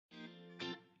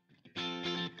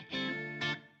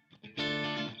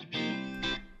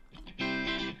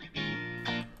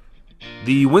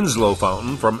The Winslow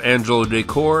fountain from Angelo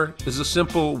Decor is a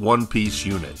simple one-piece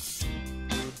unit.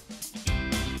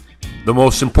 The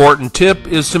most important tip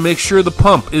is to make sure the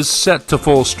pump is set to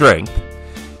full strength,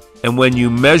 and when you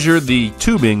measure the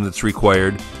tubing that's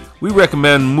required, we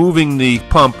recommend moving the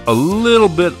pump a little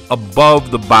bit above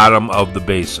the bottom of the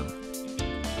basin.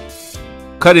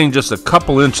 Cutting just a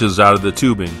couple inches out of the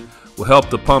tubing will help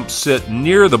the pump sit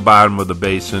near the bottom of the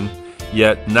basin,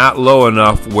 yet not low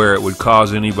enough where it would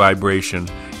cause any vibration,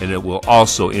 and it will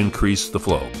also increase the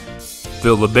flow.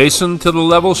 Fill the basin to the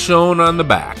level shown on the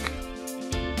back.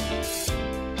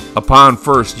 Upon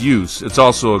first use, it's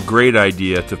also a great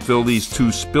idea to fill these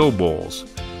two spill bowls,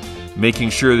 making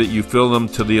sure that you fill them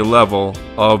to the level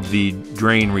of the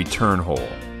drain return hole.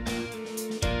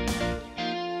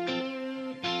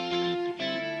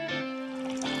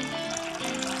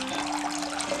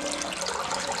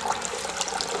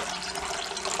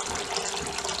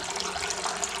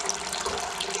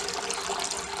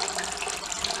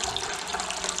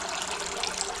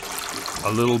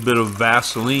 A little bit of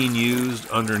Vaseline used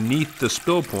underneath the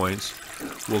spill points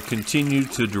will continue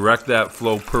to direct that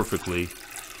flow perfectly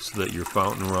so that your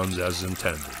fountain runs as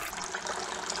intended.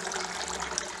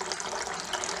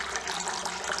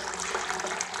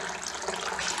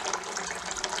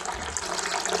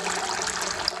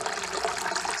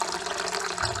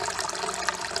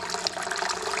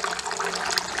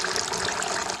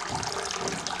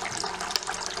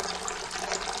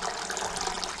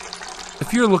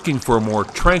 If you're looking for a more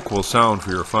tranquil sound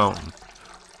for your fountain,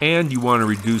 and you want to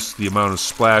reduce the amount of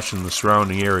splash in the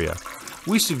surrounding area,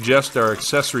 we suggest our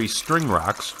accessory string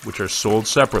rocks, which are sold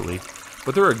separately,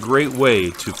 but they're a great way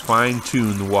to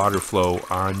fine-tune the water flow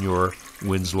on your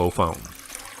Winslow fountain.